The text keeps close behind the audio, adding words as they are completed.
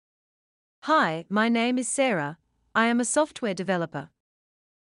Hi, my name is Sarah. I am a software developer.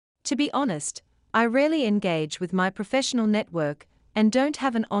 To be honest, I rarely engage with my professional network and don't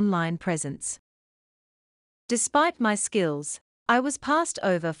have an online presence. Despite my skills, I was passed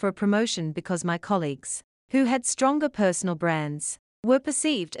over for a promotion because my colleagues, who had stronger personal brands, were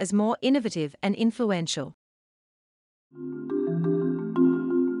perceived as more innovative and influential.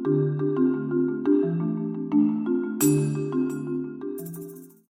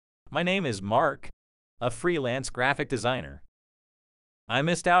 My name is Mark, a freelance graphic designer. I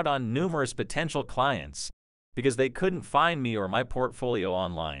missed out on numerous potential clients because they couldn't find me or my portfolio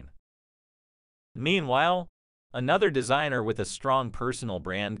online. Meanwhile, another designer with a strong personal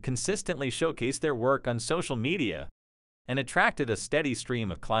brand consistently showcased their work on social media and attracted a steady stream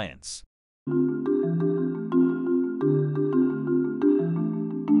of clients.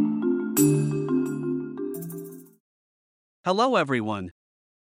 Hello, everyone.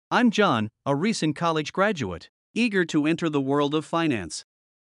 I'm John, a recent college graduate, eager to enter the world of finance.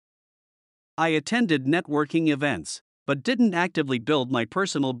 I attended networking events, but didn't actively build my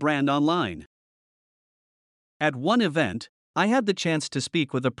personal brand online. At one event, I had the chance to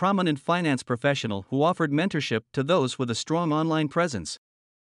speak with a prominent finance professional who offered mentorship to those with a strong online presence.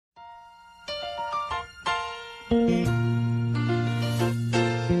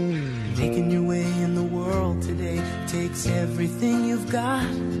 Making your way in the world today takes everything you've got.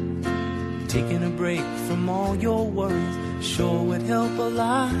 Taking a break from all your worries sure would help a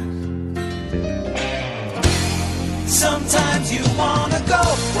lot. Sometimes you wanna go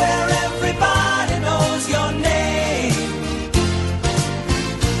where everybody knows your name,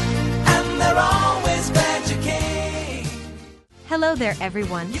 and they're always glad you came. Hello there,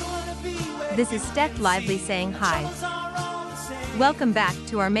 everyone. This is Steph Lively saying hi. Welcome back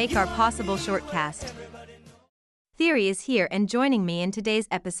to our Make Our Possible shortcast. Theory is here and joining me in today's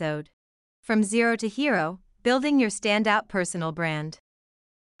episode. From Zero to Hero, Building Your Standout Personal Brand.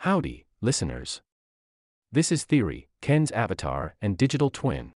 Howdy, listeners. This is Theory, Ken's avatar and digital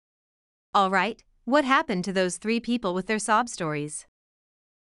twin. Alright, what happened to those three people with their sob stories?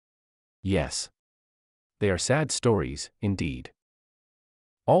 Yes. They are sad stories, indeed.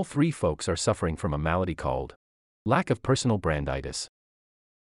 All three folks are suffering from a malady called lack of personal branditis.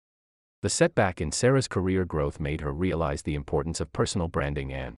 The setback in Sarah's career growth made her realize the importance of personal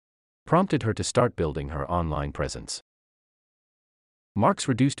branding and prompted her to start building her online presence. Mark's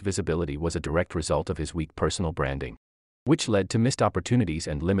reduced visibility was a direct result of his weak personal branding, which led to missed opportunities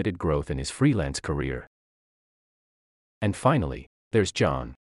and limited growth in his freelance career. And finally, there's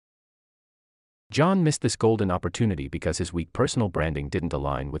John. John missed this golden opportunity because his weak personal branding didn't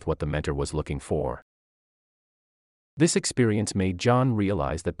align with what the mentor was looking for. This experience made John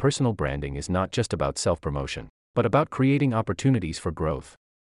realize that personal branding is not just about self-promotion, but about creating opportunities for growth.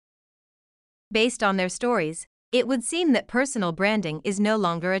 Based on their stories, it would seem that personal branding is no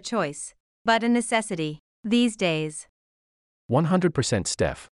longer a choice, but a necessity these days. 100%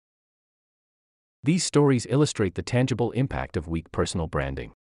 Steph. These stories illustrate the tangible impact of weak personal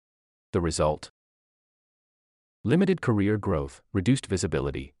branding. The result? Limited career growth, reduced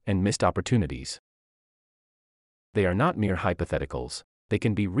visibility, and missed opportunities. They are not mere hypotheticals, they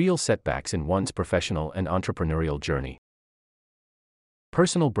can be real setbacks in one's professional and entrepreneurial journey.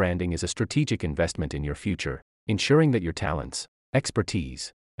 Personal branding is a strategic investment in your future, ensuring that your talents,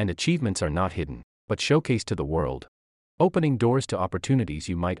 expertise, and achievements are not hidden, but showcased to the world, opening doors to opportunities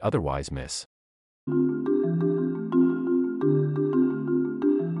you might otherwise miss.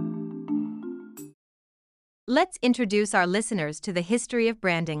 Let's introduce our listeners to the history of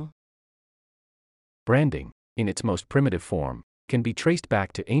branding. Branding, in its most primitive form, can be traced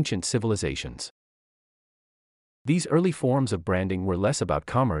back to ancient civilizations. These early forms of branding were less about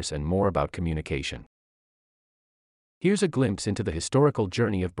commerce and more about communication. Here's a glimpse into the historical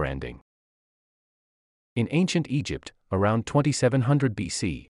journey of branding. In ancient Egypt, around 2700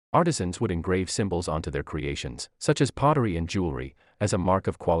 BC, artisans would engrave symbols onto their creations, such as pottery and jewelry, as a mark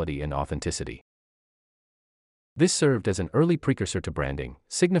of quality and authenticity. This served as an early precursor to branding,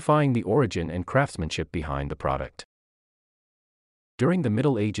 signifying the origin and craftsmanship behind the product. During the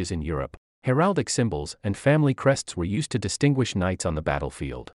Middle Ages in Europe, heraldic symbols and family crests were used to distinguish knights on the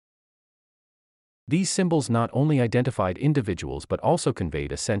battlefield. These symbols not only identified individuals but also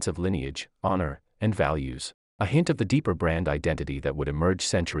conveyed a sense of lineage, honor, and values, a hint of the deeper brand identity that would emerge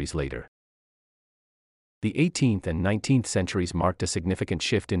centuries later. The 18th and 19th centuries marked a significant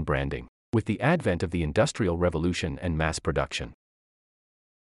shift in branding, with the advent of the Industrial Revolution and mass production.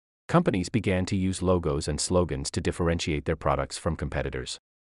 Companies began to use logos and slogans to differentiate their products from competitors.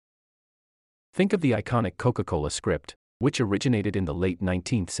 Think of the iconic Coca-Cola script, which originated in the late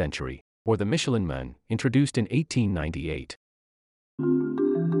 19th century, or the Michelin Man, introduced in 1898.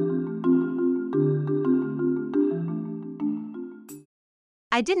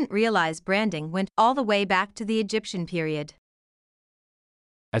 I didn't realize branding went all the way back to the Egyptian period.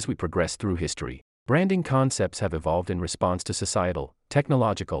 As we progress through history, branding concepts have evolved in response to societal,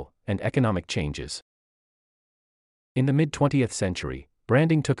 technological, and economic changes. In the mid-20th century,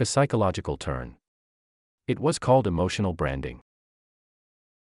 branding took a psychological turn. It was called emotional branding.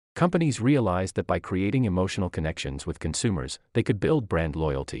 Companies realized that by creating emotional connections with consumers, they could build brand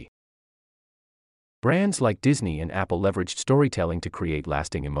loyalty. Brands like Disney and Apple leveraged storytelling to create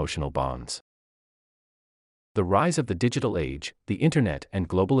lasting emotional bonds. The rise of the digital age, the internet, and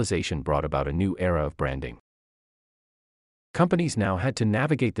globalization brought about a new era of branding. Companies now had to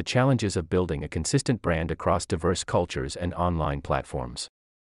navigate the challenges of building a consistent brand across diverse cultures and online platforms.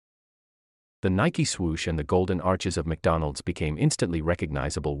 The Nike swoosh and the golden arches of McDonald's became instantly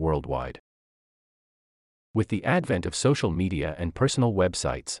recognizable worldwide. With the advent of social media and personal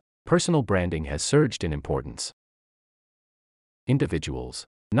websites, personal branding has surged in importance. Individuals,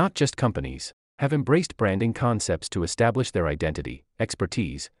 not just companies, have embraced branding concepts to establish their identity,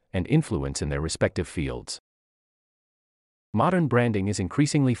 expertise, and influence in their respective fields. Modern branding is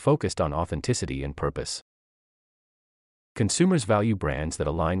increasingly focused on authenticity and purpose. Consumers value brands that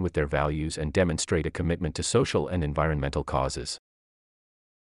align with their values and demonstrate a commitment to social and environmental causes.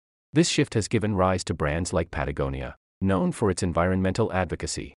 This shift has given rise to brands like Patagonia, known for its environmental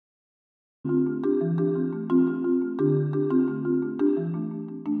advocacy.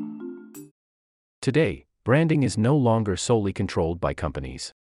 Today, branding is no longer solely controlled by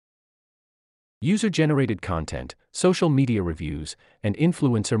companies. User-generated content, social media reviews, and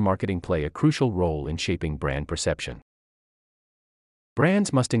influencer marketing play a crucial role in shaping brand perception.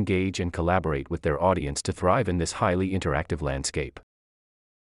 Brands must engage and collaborate with their audience to thrive in this highly interactive landscape.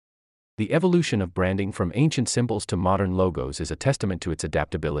 The evolution of branding from ancient symbols to modern logos is a testament to its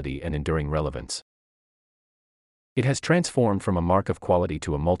adaptability and enduring relevance. It has transformed from a mark of quality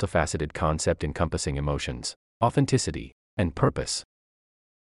to a multifaceted concept encompassing emotions, authenticity, and purpose.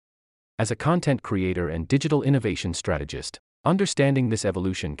 As a content creator and digital innovation strategist, understanding this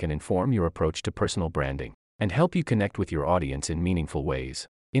evolution can inform your approach to personal branding and help you connect with your audience in meaningful ways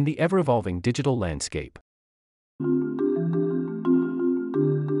in the ever-evolving digital landscape.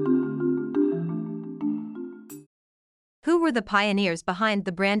 Who were the pioneers behind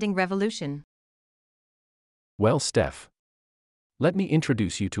the branding revolution? Well, Steph, let me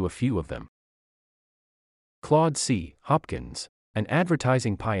introduce you to a few of them. Claude C. Hopkins, an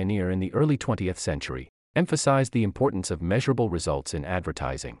advertising pioneer in the early 20th century, emphasized the importance of measurable results in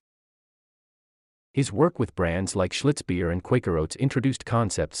advertising. His work with brands like Schlitz Beer and Quaker Oats introduced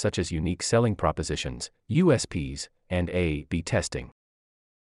concepts such as unique selling propositions, USPs, and A/B testing.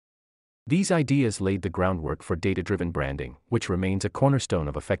 These ideas laid the groundwork for data-driven branding, which remains a cornerstone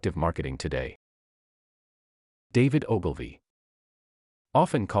of effective marketing today. David Ogilvy.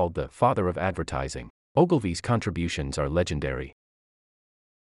 Often called the father of advertising, Ogilvy's contributions are legendary.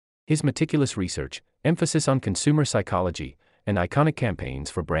 His meticulous research, emphasis on consumer psychology, and iconic campaigns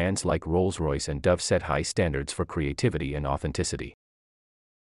for brands like Rolls-Royce and Dove set high standards for creativity and authenticity.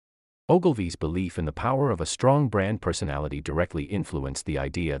 Ogilvy's belief in the power of a strong brand personality directly influenced the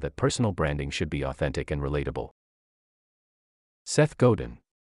idea that personal branding should be authentic and relatable. Seth Godin.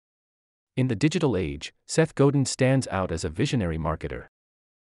 In the digital age, Seth Godin stands out as a visionary marketer.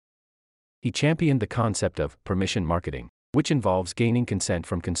 He championed the concept of permission marketing, which involves gaining consent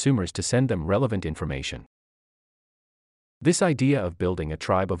from consumers to send them relevant information. This idea of building a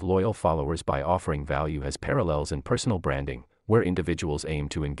tribe of loyal followers by offering value has parallels in personal branding, where individuals aim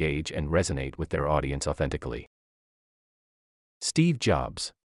to engage and resonate with their audience authentically. Steve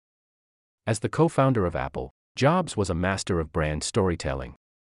Jobs. As the co-founder of Apple, Jobs was a master of brand storytelling.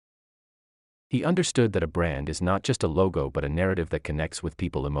 He understood that a brand is not just a logo but a narrative that connects with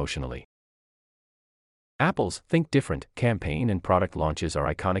people emotionally. Apple's Think Different campaign and product launches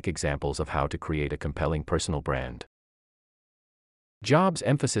are iconic examples of how to create a compelling personal brand. Jobs'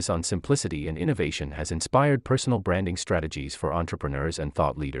 emphasis on simplicity and innovation has inspired personal branding strategies for entrepreneurs and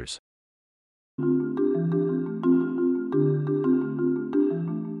thought leaders.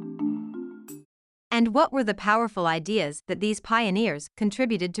 And what were the powerful ideas that these pioneers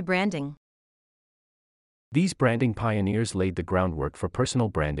contributed to branding? These branding pioneers laid the groundwork for personal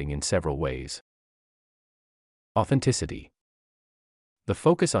branding in several ways. Authenticity. The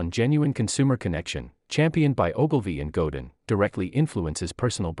focus on genuine consumer connection, championed by Ogilvy and Godin, directly influences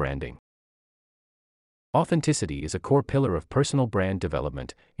personal branding. Authenticity is a core pillar of personal brand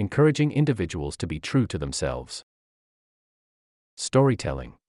development, encouraging individuals to be true to themselves.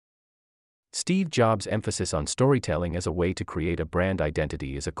 Storytelling. Steve Jobs' emphasis on storytelling as a way to create a brand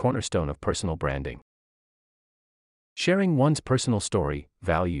identity is a cornerstone of personal branding. Sharing one's personal story,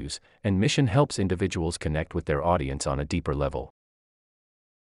 values, and mission helps individuals connect with their audience on a deeper level.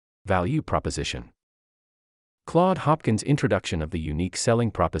 Value proposition. Claude Hopkins' introduction of the unique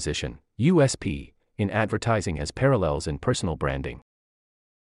selling proposition, USP, in advertising has parallels in personal branding.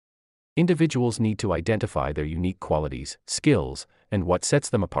 Individuals need to identify their unique qualities, skills, and what sets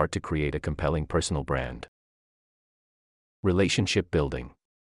them apart to create a compelling personal brand. Relationship building.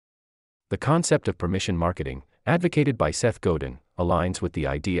 The concept of permission marketing, advocated by Seth Godin, aligns with the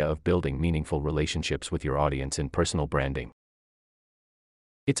idea of building meaningful relationships with your audience in personal branding.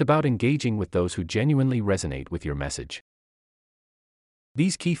 It's about engaging with those who genuinely resonate with your message.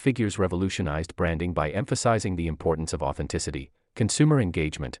 These key figures revolutionized branding by emphasizing the importance of authenticity, consumer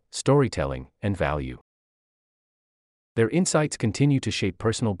engagement, storytelling, and value. Their insights continue to shape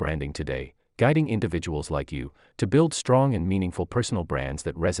personal branding today, guiding individuals like you to build strong and meaningful personal brands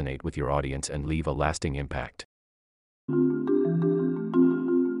that resonate with your audience and leave a lasting impact.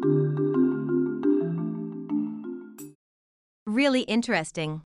 Really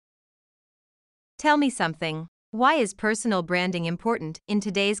interesting. Tell me something. Why is personal branding important in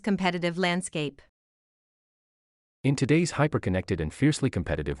today's competitive landscape? In today's hyper-connected and fiercely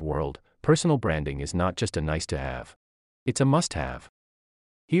competitive world, personal branding is not just a nice-to-have. It's a must-have.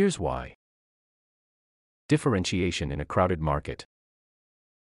 Here's why. Differentiation in a crowded market.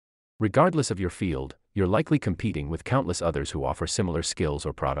 Regardless of your field, you're likely competing with countless others who offer similar skills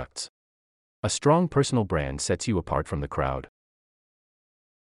or products. A strong personal brand sets you apart from the crowd.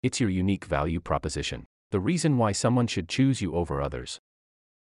 It's your unique value proposition, the reason why someone should choose you over others.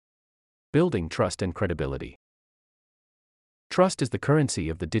 Building trust and credibility. Trust is the currency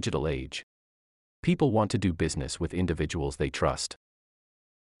of the digital age. People want to do business with individuals they trust.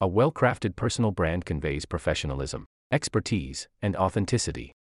 A well-crafted personal brand conveys professionalism, expertise, and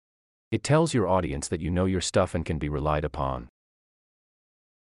authenticity. It tells your audience that you know your stuff and can be relied upon.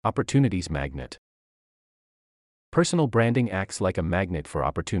 Opportunities magnet. Personal branding acts like a magnet for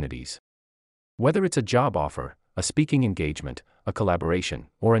opportunities. Whether it's a job offer, a speaking engagement, a collaboration,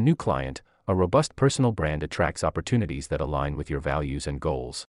 or a new client, a robust personal brand attracts opportunities that align with your values and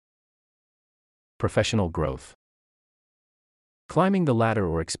goals. Professional growth. Climbing the ladder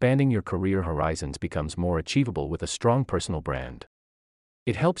or expanding your career horizons becomes more achievable with a strong personal brand.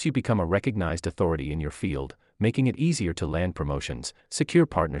 It helps you become a recognized authority in your field, making it easier to land promotions, secure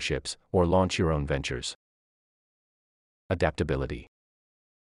partnerships, or launch your own ventures. Adaptability.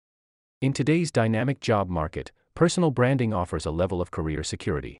 In today's dynamic job market, personal branding offers a level of career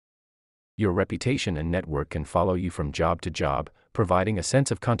security. Your reputation and network can follow you from job to job, providing a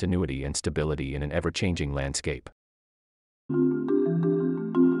sense of continuity and stability in an ever-changing landscape.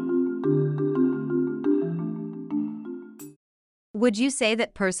 Would you say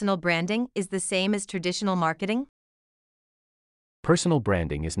that personal branding is the same as traditional marketing? Personal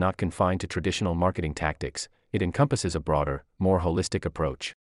branding is not confined to traditional marketing tactics, it encompasses a broader, more holistic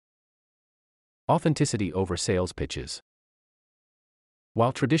approach. Authenticity over sales pitches.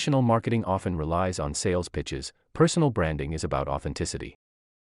 While traditional marketing often relies on sales pitches, personal branding is about authenticity.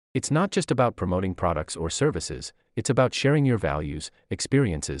 It's not just about promoting products or services, it's about sharing your values,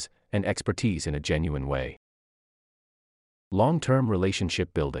 experiences, and expertise in a genuine way. Long-term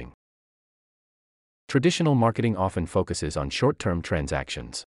relationship building. Traditional marketing often focuses on short-term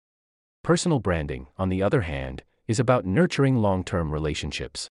transactions. Personal branding, on the other hand, is about nurturing long-term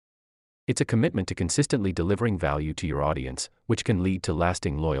relationships. It's a commitment to consistently delivering value to your audience, which can lead to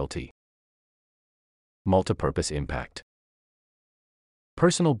lasting loyalty. Multipurpose impact.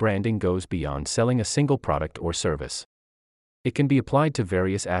 Personal branding goes beyond selling a single product or service. It can be applied to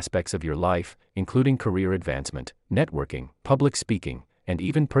various aspects of your life, including career advancement, networking, public speaking, and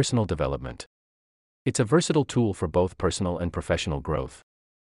even personal development. It's a versatile tool for both personal and professional growth.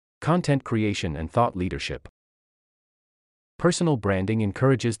 Content creation and thought leadership. Personal branding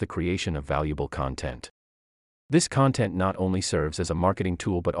encourages the creation of valuable content. This content not only serves as a marketing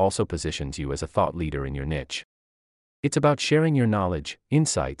tool but also positions you as a thought leader in your niche. It's about sharing your knowledge,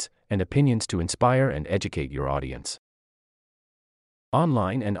 insights, and opinions to inspire and educate your audience.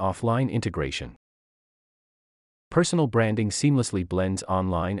 Online and offline integration. Personal branding seamlessly blends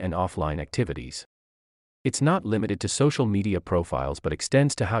online and offline activities. It's not limited to social media profiles but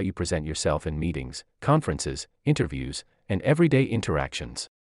extends to how you present yourself in meetings, conferences, interviews, and everyday interactions.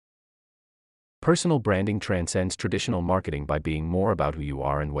 Personal branding transcends traditional marketing by being more about who you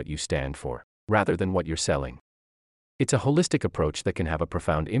are and what you stand for, rather than what you're selling. It's a holistic approach that can have a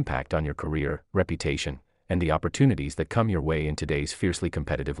profound impact on your career, reputation, and the opportunities that come your way in today's fiercely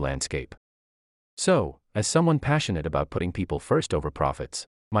competitive landscape. So, as someone passionate about putting people first over profits,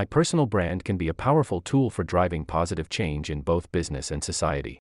 my personal brand can be a powerful tool for driving positive change in both business and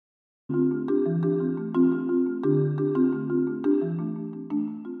society.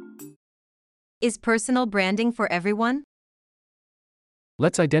 Is personal branding for everyone?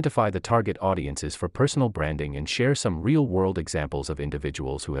 Let's identify the target audiences for personal branding and share some real-world examples of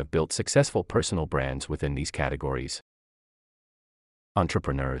individuals who have built successful personal brands within these categories.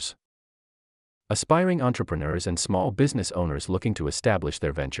 Entrepreneurs. Aspiring entrepreneurs and small business owners looking to establish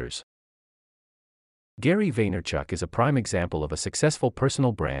their ventures. Gary Vaynerchuk is a prime example of a successful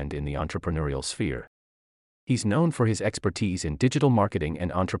personal brand in the entrepreneurial sphere. He's known for his expertise in digital marketing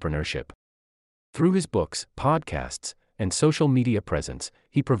and entrepreneurship. Through his books, podcasts, and social media presence,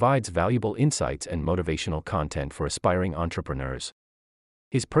 he provides valuable insights and motivational content for aspiring entrepreneurs.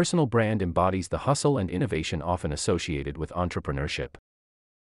 His personal brand embodies the hustle and innovation often associated with entrepreneurship.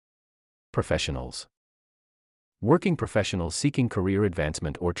 Professionals. Working professionals seeking career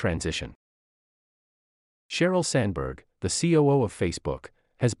advancement or transition. Sheryl Sandberg, the COO of Facebook,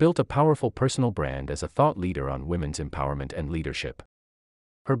 has built a powerful personal brand as a thought leader on women's empowerment and leadership.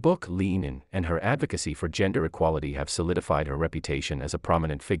 Her book, Lean In, and her advocacy for gender equality have solidified her reputation as a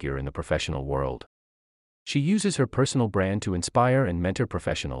prominent figure in the professional world. She uses her personal brand to inspire and mentor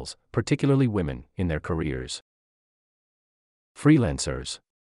professionals, particularly women, in their careers. Freelancers.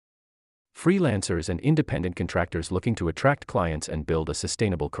 Freelancers and independent contractors looking to attract clients and build a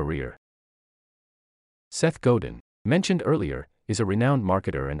sustainable career. Seth Godin, mentioned earlier, is a renowned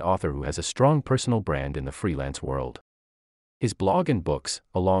marketer and author who has a strong personal brand in the freelance world. His blog and books,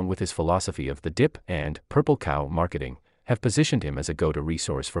 along with his philosophy of the dip and purple cow marketing, have positioned him as a go-to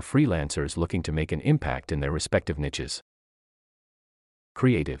resource for freelancers looking to make an impact in their respective niches.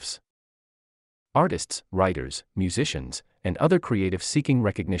 Creatives. Artists, writers, musicians, and other creatives seeking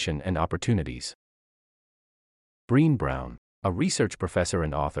recognition and opportunities. Brené Brown, a research professor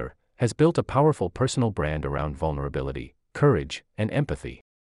and author, has built a powerful personal brand around vulnerability, courage, and empathy.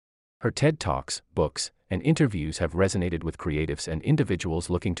 Her TED Talks, books, and interviews have resonated with creatives and individuals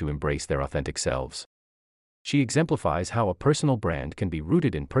looking to embrace their authentic selves. She exemplifies how a personal brand can be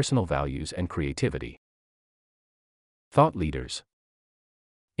rooted in personal values and creativity. Thought leaders.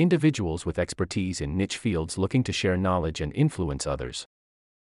 Individuals with expertise in niche fields looking to share knowledge and influence others.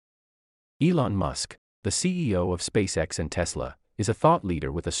 Elon Musk, the CEO of SpaceX and Tesla, is a thought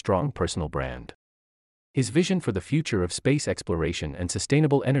leader with a strong personal brand. His vision for the future of space exploration and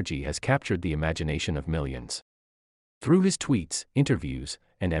sustainable energy has captured the imagination of millions. Through his tweets, interviews,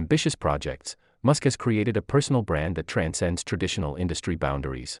 and ambitious projects, Musk has created a personal brand that transcends traditional industry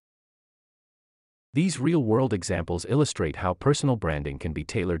boundaries. These real-world examples illustrate how personal branding can be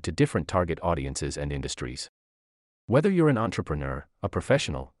tailored to different target audiences and industries. Whether you're an entrepreneur, a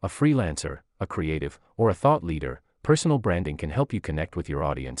professional, a freelancer, a creative, or a thought leader, personal branding can help you connect with your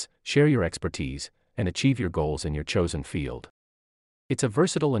audience, share your expertise, and achieve your goals in your chosen field. It's a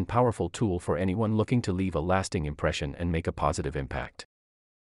versatile and powerful tool for anyone looking to leave a lasting impression and make a positive impact.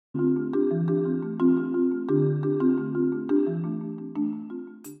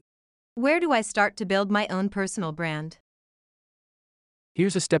 Where do I start to build my own personal brand?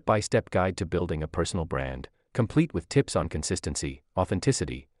 Here's a step-by-step guide to building a personal brand, complete with tips on consistency,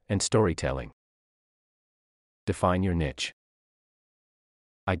 authenticity, and storytelling. Define your niche.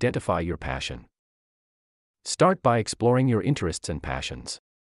 Identify your passion. Start by exploring your interests and passions.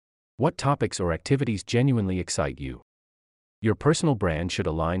 What topics or activities genuinely excite you? Your personal brand should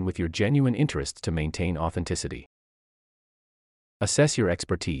align with your genuine interests to maintain authenticity. Assess your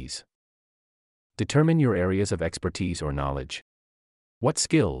expertise. Determine your areas of expertise or knowledge. What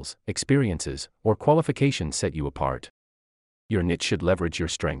skills, experiences, or qualifications set you apart? Your niche should leverage your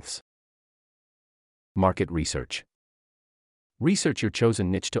strengths. Market research. Research your chosen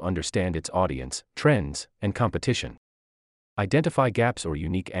niche to understand its audience, trends, and competition. Identify gaps or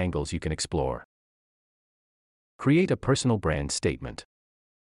unique angles you can explore. Create a personal brand statement.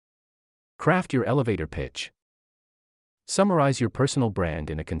 Craft your elevator pitch. Summarize your personal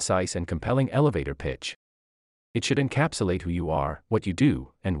brand in a concise and compelling elevator pitch. It should encapsulate who you are, what you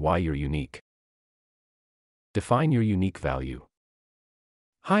do, and why you're unique. Define your unique value.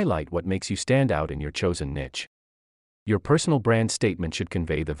 Highlight what makes you stand out in your chosen niche. Your personal brand statement should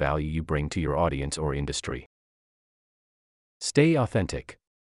convey the value you bring to your audience or industry. Stay authentic.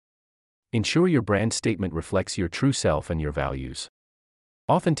 Ensure your brand statement reflects your true self and your values.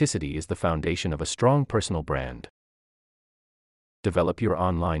 Authenticity is the foundation of a strong personal brand. Develop your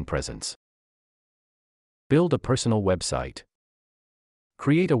online presence. Build a personal website.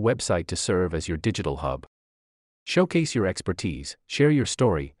 Create a website to serve as your digital hub. Showcase your expertise, share your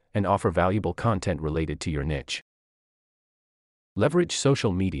story, and offer valuable content related to your niche. Leverage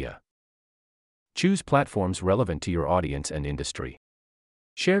social media. Choose platforms relevant to your audience and industry.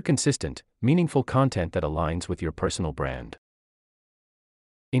 Share consistent, meaningful content that aligns with your personal brand.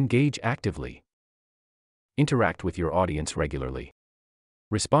 Engage actively. Interact with your audience regularly.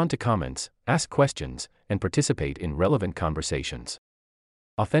 Respond to comments, ask questions, and participate in relevant conversations.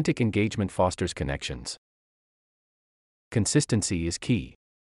 Authentic engagement fosters connections. Consistency is key.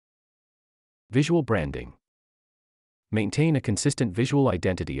 Visual branding. Maintain a consistent visual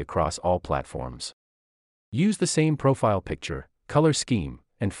identity across all platforms. Use the same profile picture, color scheme,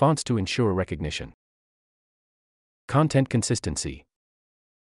 and fonts to ensure recognition. Content consistency.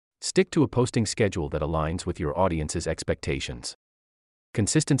 Stick to a posting schedule that aligns with your audience's expectations.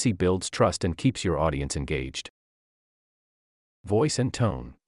 Consistency builds trust and keeps your audience engaged. Voice and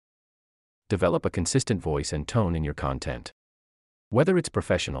tone. Develop a consistent voice and tone in your content. Whether it's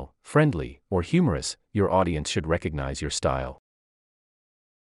professional, friendly, or humorous, your audience should recognize your style.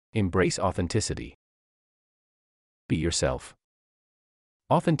 Embrace authenticity. Be yourself.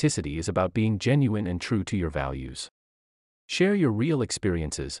 Authenticity is about being genuine and true to your values. Share your real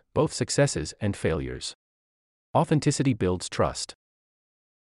experiences, both successes and failures. Authenticity builds trust.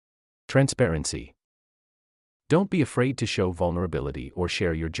 Transparency. Don't be afraid to show vulnerability or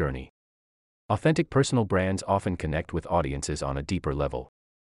share your journey. Authentic personal brands often connect with audiences on a deeper level.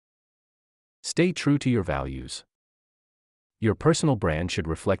 Stay true to your values. Your personal brand should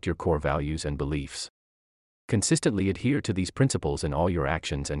reflect your core values and beliefs. Consistently adhere to these principles in all your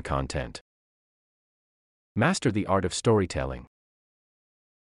actions and content. Master the art of storytelling.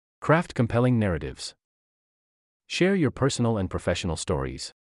 Craft compelling narratives. Share your personal and professional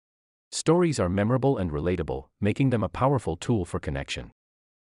stories. Stories are memorable and relatable, making them a powerful tool for connection.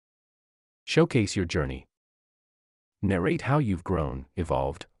 Showcase your journey. Narrate how you've grown,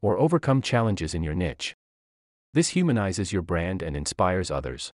 evolved, or overcome challenges in your niche. This humanizes your brand and inspires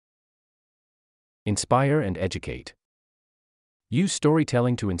others. Inspire and educate. Use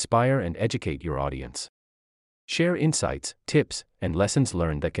storytelling to inspire and educate your audience. Share insights, tips, and lessons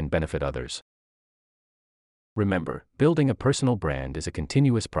learned that can benefit others. Remember, building a personal brand is a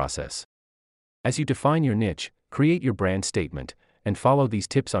continuous process. As you define your niche, create your brand statement, and follow these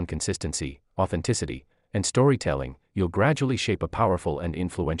tips on consistency, authenticity, and storytelling, you'll gradually shape a powerful and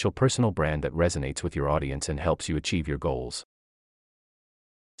influential personal brand that resonates with your audience and helps you achieve your goals.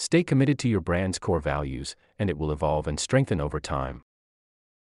 Stay committed to your brand's core values, and it will evolve and strengthen over time.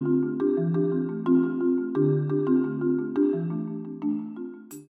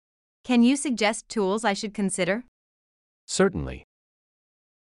 Can you suggest tools I should consider? Certainly.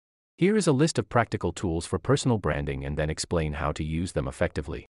 Here is a list of practical tools for personal branding and then explain how to use them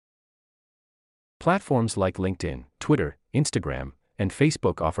effectively. Platforms like LinkedIn, Twitter, Instagram, and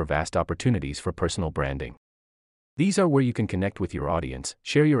Facebook offer vast opportunities for personal branding. These are where you can connect with your audience,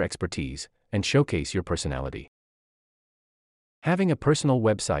 share your expertise, and showcase your personality. Having a personal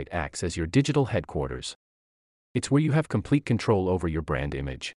website acts as your digital headquarters. It's where you have complete control over your brand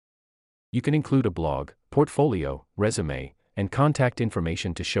image. You can include a blog, portfolio, resume, and contact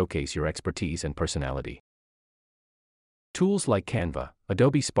information to showcase your expertise and personality. Tools like Canva,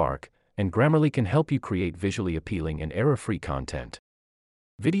 Adobe Spark, and Grammarly can help you create visually appealing and error-free content.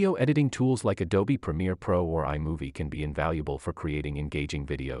 Video editing tools like Adobe Premiere Pro or iMovie can be invaluable for creating engaging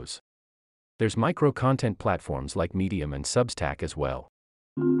videos. There's micro-content platforms like Medium and Substack as well.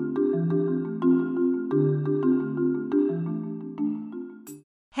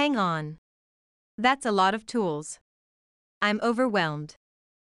 Hang on. That's a lot of tools. I'm overwhelmed.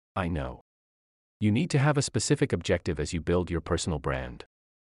 I know. You need to have a specific objective as you build your personal brand.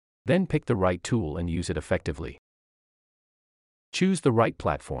 Then pick the right tool and use it effectively. Choose the right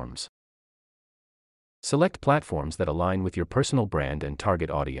platforms. Select platforms that align with your personal brand and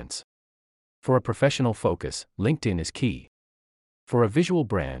target audience. For a professional focus, LinkedIn is key. For a visual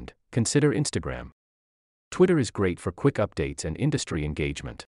brand, consider Instagram. Twitter is great for quick updates and industry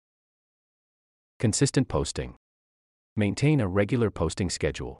engagement. Consistent posting. Maintain a regular posting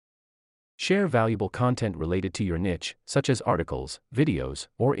schedule. Share valuable content related to your niche, such as articles, videos,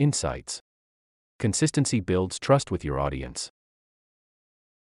 or insights. Consistency builds trust with your audience.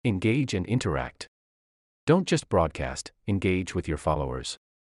 Engage and interact. Don't just broadcast, engage with your followers.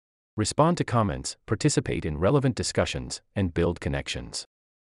 Respond to comments, participate in relevant discussions, and build connections.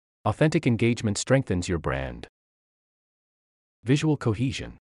 Authentic engagement strengthens your brand. Visual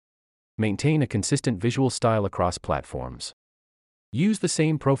cohesion. Maintain a consistent visual style across platforms. Use the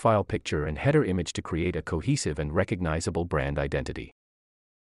same profile picture and header image to create a cohesive and recognizable brand identity.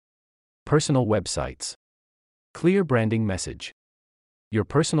 Personal websites. Clear branding message. Your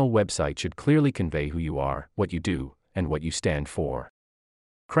personal website should clearly convey who you are, what you do, and what you stand for.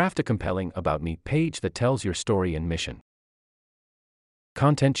 Craft a compelling About Me page that tells your story and mission.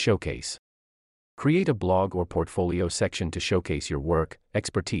 Content showcase. Create a blog or portfolio section to showcase your work,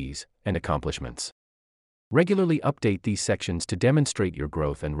 expertise, and accomplishments. Regularly update these sections to demonstrate your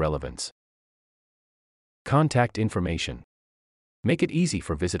growth and relevance. Contact information. Make it easy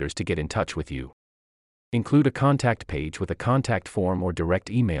for visitors to get in touch with you. Include a contact page with a contact form or direct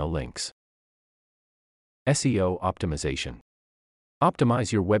email links. SEO optimization.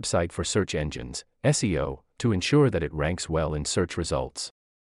 Optimize your website for search engines, SEO, to ensure that it ranks well in search results.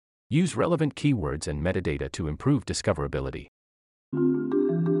 Use relevant keywords and metadata to improve discoverability.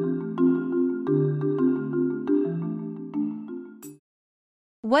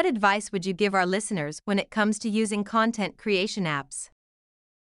 What advice would you give our listeners when it comes to using content creation apps?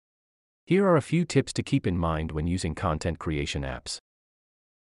 Here are a few tips to keep in mind when using content creation apps.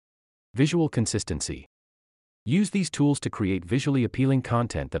 Visual consistency. Use these tools to create visually appealing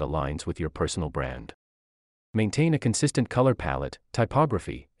content that aligns with your personal brand. Maintain a consistent color palette,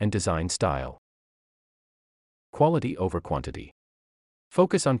 typography, and design style. Quality over quantity.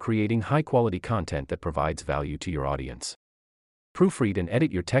 Focus on creating high-quality content that provides value to your audience. Proofread and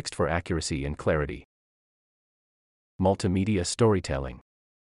edit your text for accuracy and clarity. Multimedia storytelling.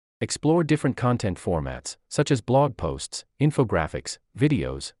 Explore different content formats, such as blog posts, infographics,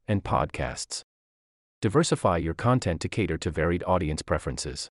 videos, and podcasts. Diversify your content to cater to varied audience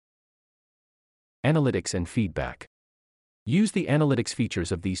preferences. Analytics and feedback. Use the analytics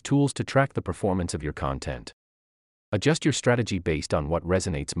features of these tools to track the performance of your content. Adjust your strategy based on what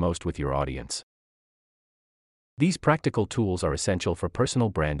resonates most with your audience. These practical tools are essential for personal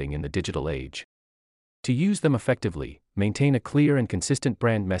branding in the digital age. To use them effectively, maintain a clear and consistent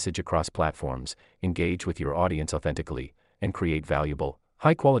brand message across platforms, engage with your audience authentically, and create valuable,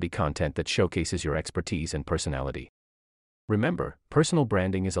 high-quality content that showcases your expertise and personality. Remember, personal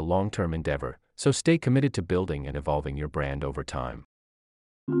branding is a long-term endeavor, so stay committed to building and evolving your brand over time.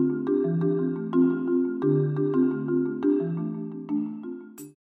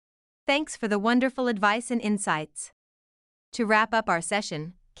 Thanks for the wonderful advice and insights. To wrap up our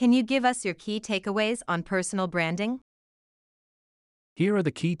session, can you give us your key takeaways on personal branding? Here are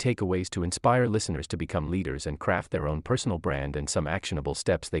the key takeaways to inspire listeners to become leaders and craft their own personal brand and some actionable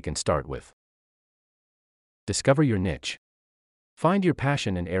steps they can start with. Discover your niche. Find your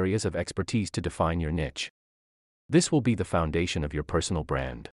passion and areas of expertise to define your niche. This will be the foundation of your personal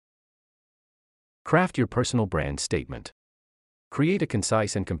brand. Craft your personal brand statement. Create a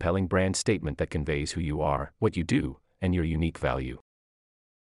concise and compelling brand statement that conveys who you are, what you do, and your unique value.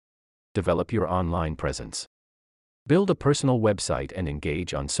 Develop your online presence. Build a personal website and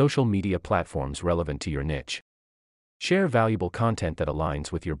engage on social media platforms relevant to your niche. Share valuable content that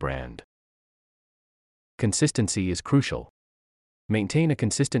aligns with your brand. Consistency is crucial. Maintain a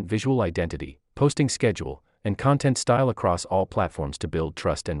consistent visual identity, posting schedule, and content style across all platforms to build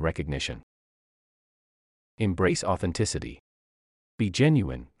trust and recognition. Embrace authenticity. Be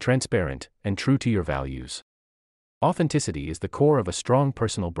genuine, transparent, and true to your values. Authenticity is the core of a strong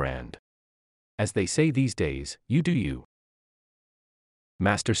personal brand. As they say these days, you do you.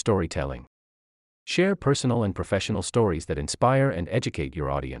 Master storytelling. Share personal and professional stories that inspire and educate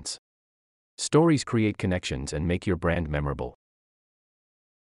your audience. Stories create connections and make your brand memorable.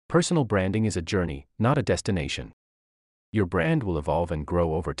 Personal branding is a journey, not a destination. Your brand will evolve and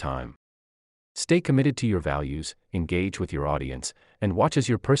grow over time. Stay committed to your values, engage with your audience, and watch as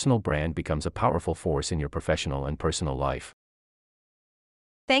your personal brand becomes a powerful force in your professional and personal life.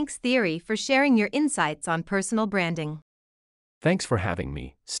 Thanks, Theory, for sharing your insights on personal branding. Thanks for having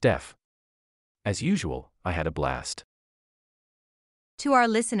me, Steph. As usual, I had a blast. To our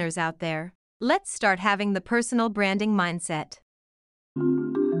listeners out there, let's start having the personal branding mindset.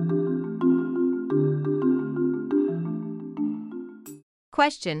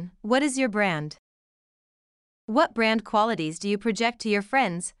 Question: what is your brand? What brand qualities do you project to your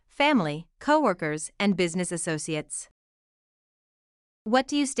friends, family, coworkers, and business associates? What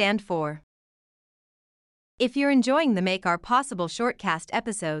do you stand for? If you're enjoying the Make Our Possible shortcast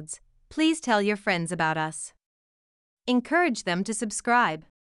episodes, please tell your friends about us. Encourage them to subscribe.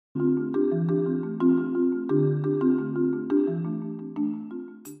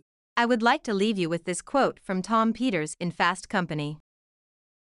 I would like to leave you with this quote from Tom Peters in Fast Company.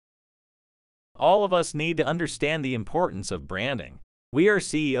 All of us need to understand the importance of branding. We are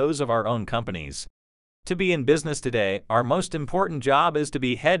CEOs of our own companies. To be in business today, our most important job is to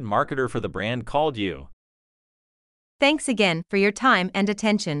be head marketer for the brand called you. Thanks again for your time and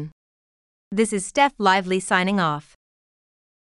attention. This is Steph Lively signing off.